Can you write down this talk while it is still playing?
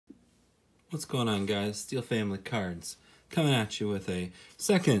What's going on, guys? Steel Family Cards coming at you with a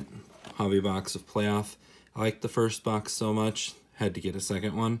second hobby box of playoff. I liked the first box so much, had to get a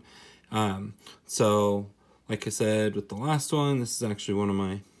second one. So like I said with the last one, this is actually one of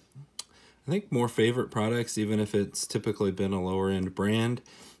my, I think, more favorite products, even if it's typically been a lower end brand.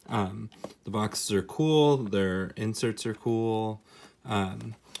 The boxes are cool, their inserts are cool.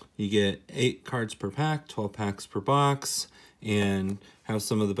 You get 8 cards per pack, 12 packs per box, and have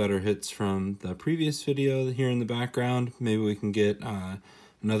some of the better hits from the previous video here in the background. Maybe we can get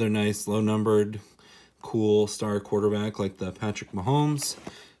another nice low-numbered, cool star quarterback like the Patrick Mahomes.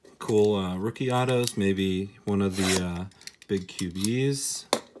 Cool rookie autos, maybe one of the big QBs.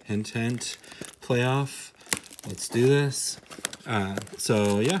 Hint, hint, playoff. Let's do this.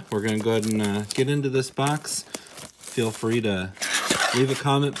 So yeah, we're gonna go ahead and get into this box. Feel free to leave a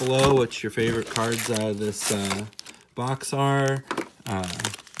comment below what your favorite cards out of this box are,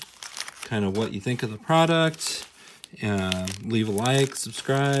 kind of what you think of the product. Leave a like,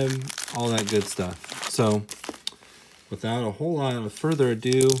 subscribe, all that good stuff. So without a whole lot of further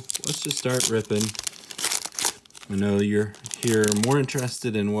ado, let's just start ripping. I know you're here more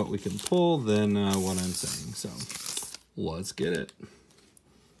interested in what we can pull than what I'm saying, so let's get it.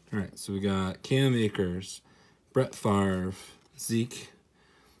 All right, so we got Cam Akers, Brett Favre, Zeke,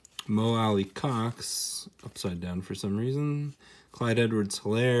 Mo Alley Cox, upside down for some reason, Clyde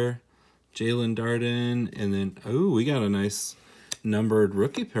Edwards-Helaire, Jalen Darden, and then, oh, we got a nice numbered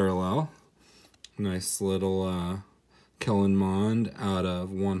rookie parallel. Nice little Kellen Mond out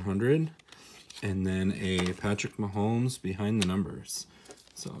of 100. And then a Patrick Mahomes behind the numbers.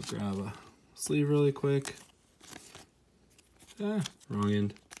 So I'll grab a sleeve really quick. Wrong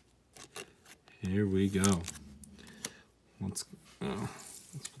end. Here we go. Let's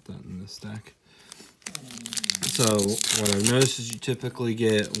put that in this stack. So what I've noticed is you typically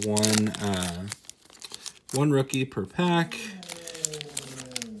get one rookie per pack.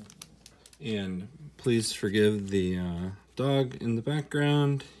 And please forgive the dog in the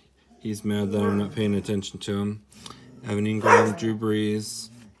background. He's mad that I'm not paying attention to him. Evan Ingram, Drew Brees,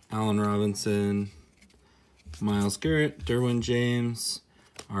 Allen Robinson, Myles Garrett, Derwin James.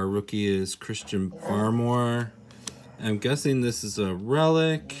 Our rookie is Christian Barmore. I'm guessing this is a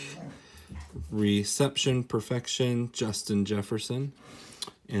relic. Reception Perfection, Justin Jefferson.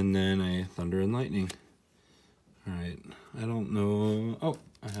 And then a Thunder and Lightning. Alright, I don't know. Oh,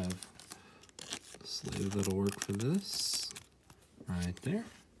 I have a sleeve that'll work for this. Right there.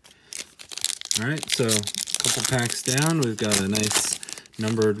 All right, so a couple packs down, we've got a nice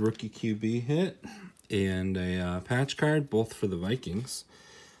numbered rookie QB hit and a patch card, both for the Vikings.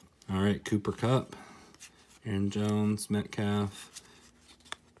 All right, Cooper Kupp, Aaron Jones, Metcalf,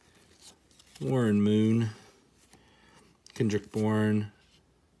 Warren Moon, Kendrick Bourne.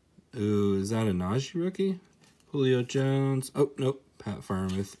 Ooh, is that a Najee rookie? Julio Jones. Oh, nope, Pat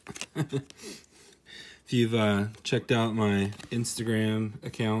Freiermuth. If you've checked out my Instagram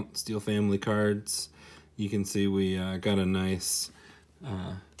account, Steel Family Cards, you can see we got a nice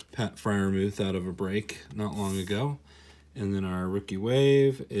Pat Freiermuth out of a break not long ago. And then our rookie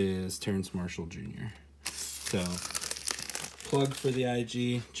wave is Terrence Marshall Jr. So, plug for the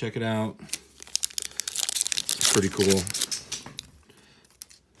IG, check it out. It's pretty cool.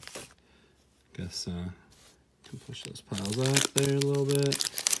 Guess can push those piles up there a little bit.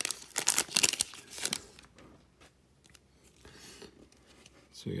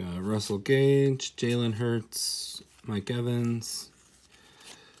 So we got Russell Gage, Jalen Hurts, Mike Evans,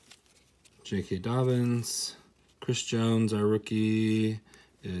 J.K. Dobbins, Chris Jones. Our rookie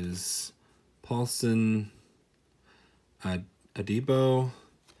is Paulson Adebo.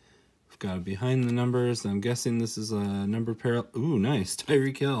 We've got behind the numbers. I'm guessing this is a number parallel. Ooh, nice.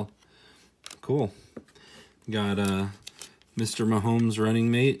 Tyreek Hill. Cool. Got Mr. Mahomes running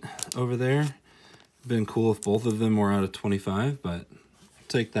mate over there. Been cool if both of them were out of 25, but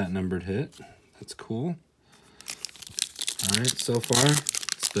take that numbered hit. That's cool. All right, so far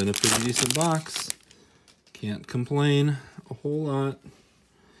it's been a pretty decent box. Can't complain a whole lot.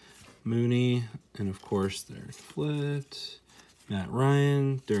 Mooney, and of course there's Flit, Matt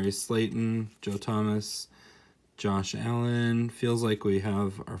Ryan, Darius Slayton, Joe Thomas, Josh Allen. Feels like we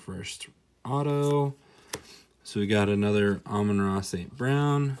have our first auto. So we got another Amon-Ra St.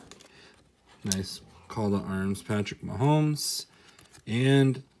 Brown. Nice call to arms, Patrick Mahomes.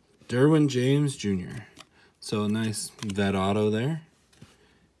 And Derwin James Jr. So a nice vet auto there.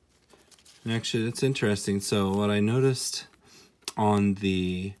 And actually, it's interesting. So what I noticed on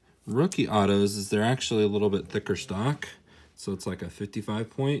the rookie autos is they're actually a little bit thicker stock. So it's like a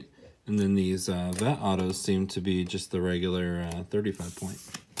 55 point. And then these vet autos seem to be just the regular 35 point.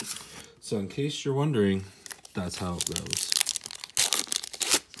 So in case you're wondering, that's how it goes.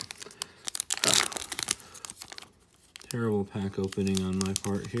 Terrible pack opening on my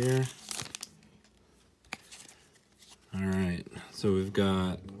part here. All right, so we've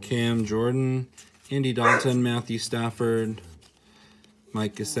got Cam Jordan, Andy Dalton, Matthew Stafford,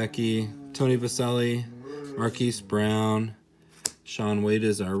 Mike Gesicki, Tony Vaselli, Marquise Brown, Sean Wade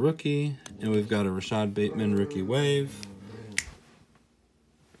is our rookie, and we've got a Rashad Bateman rookie wave.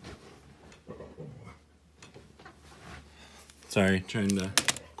 Sorry, trying to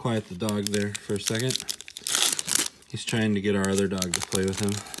quiet the dog there for a second. He's trying to get our other dog to play with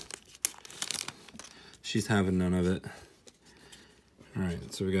him. She's having none of it. All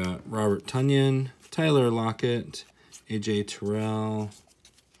right, so we got Robert Tonyan, Tyler Lockett, AJ Terrell,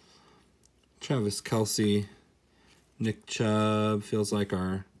 Travis Kelce, Nick Chubb, feels like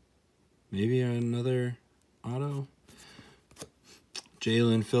maybe another auto.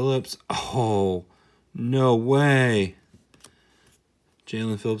 Jalen Phillips, oh, no way.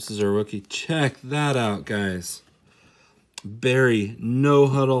 Jalen Phillips is our rookie. Check that out, guys. Barry, no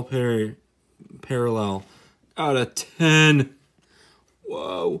huddle parallel out of 10.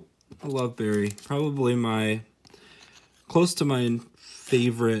 Whoa, I love Barry. Probably close to my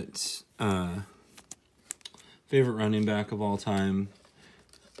favorite running back of all time.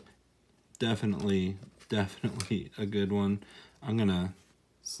 Definitely a good one. I'm gonna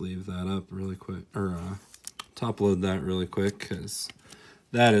sleeve that up really quick, or top load that really quick, because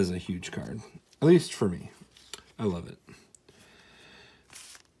that is a huge card, at least for me. I love it.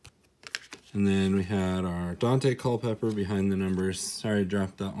 And then we had our Dante Culpepper behind the numbers. Sorry I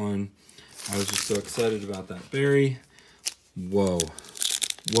dropped that one. I was just so excited about that Barry. Whoa.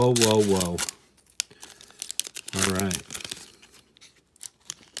 Whoa, whoa, whoa. All right.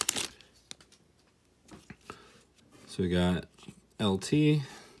 So we got LT,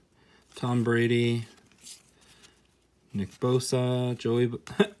 Tom Brady, Nick Bosa, Joey,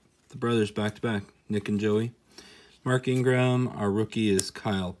 the brothers back-to-back, Nick and Joey. Mark Ingram, our rookie is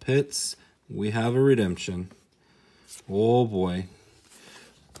Kyle Pitts. We have a redemption. Oh boy.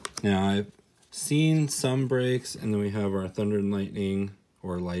 Now I've seen some breaks, and then we have our Thunder and Lightning,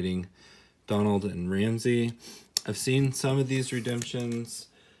 or Lighting, Donald and Ramsey. I've seen some of these redemptions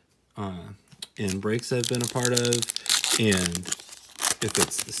in breaks I've been a part of, and if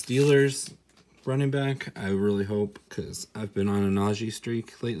it's the Steelers running back, I really hope, because I've been on a Najee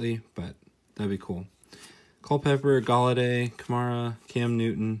streak lately, but that'd be cool. Culpepper, Galladay, Kamara, Cam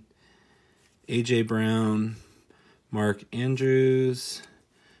Newton, A.J. Brown, Mark Andrews,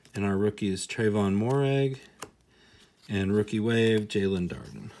 and our rookie is Trayvon Moreg, and rookie wave, Jalen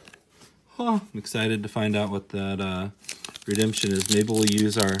Darden. Oh, I'm excited to find out what that redemption is. Maybe we'll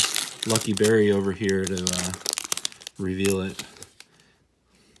use our Lucky Berry over here to reveal it.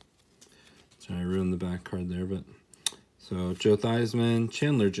 Sorry, I ruined the back card there, but so Joe Theismann,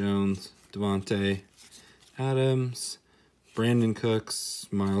 Chandler Jones, Devontae Adams, Brandon Cooks,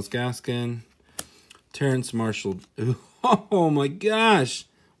 Myles Gaskin, Terrence Marshall. Oh my gosh,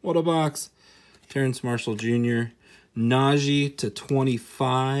 what a box. Terrence Marshall Jr., Najee to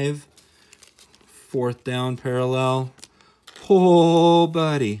 25, fourth down parallel. Oh,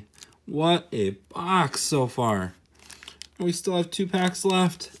 buddy, what a box so far. We still have 2 packs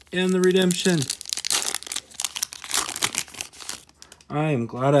left and the redemption. I am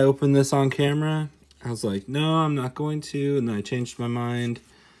glad I opened this on camera. I was like, no, I'm not going to, and then I changed my mind,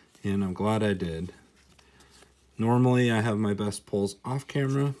 and I'm glad I did. Normally, I have my best pulls off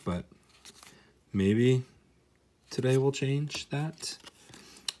camera, but maybe today will change that.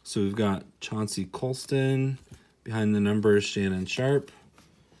 So we've got Chauncey Colston, behind the numbers, Shannon Sharp.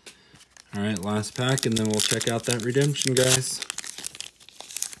 All right, last pack, and then we'll check out that redemption, guys.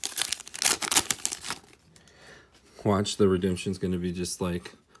 Watch, the redemption's going to be just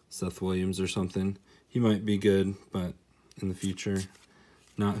like Seth Williams or something. He might be good, but in the future,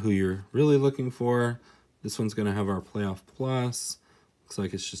 not who you're really looking for. This one's going to have our Playoff Plus. Looks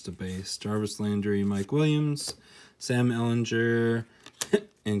like it's just a base. Jarvis Landry, Mike Williams, Sam Ellinger,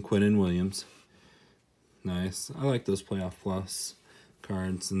 and Quinnen Williams. Nice. I like those Playoff Plus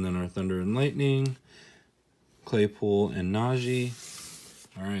cards. And then our Thunder and Lightning, Claypool, and Najee.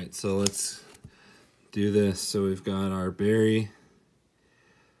 All right, so let's do this. So we've got our Barry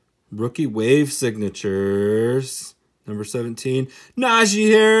rookie wave signatures, number 17, Najee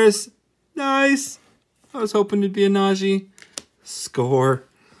Harris. Nice. I was hoping it'd be a Najee. Score.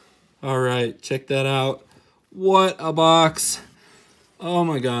 All right, check that out. What a box. Oh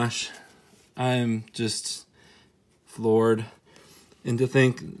my gosh. I'm just floored. And to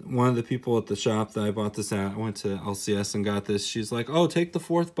think, one of the people at the shop that I bought this at, I went to LCS and got this. She's like, oh, take the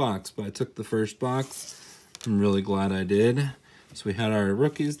 4th box. But I took the 1st box. I'm really glad I did. So we had our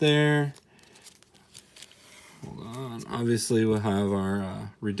rookies there. Hold on. Obviously, we'll have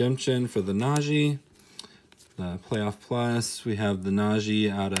our redemption for the Najee. The Playoff Plus. We have the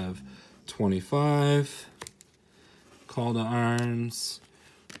Najee out of 25. Call to Arms.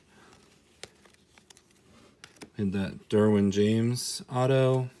 And that Derwin James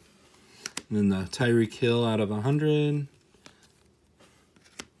auto. And then the Tyreek Hill out of 100.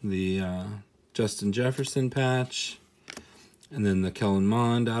 The Justin Jefferson patch. And then the Kellen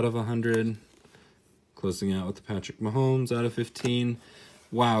Mond out of 100. Closing out with the Patrick Mahomes out of 15.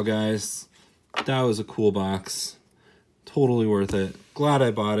 Wow, guys. That was a cool box. Totally worth it. Glad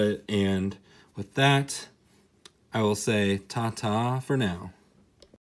I bought it. And with that, I will say ta-ta for now.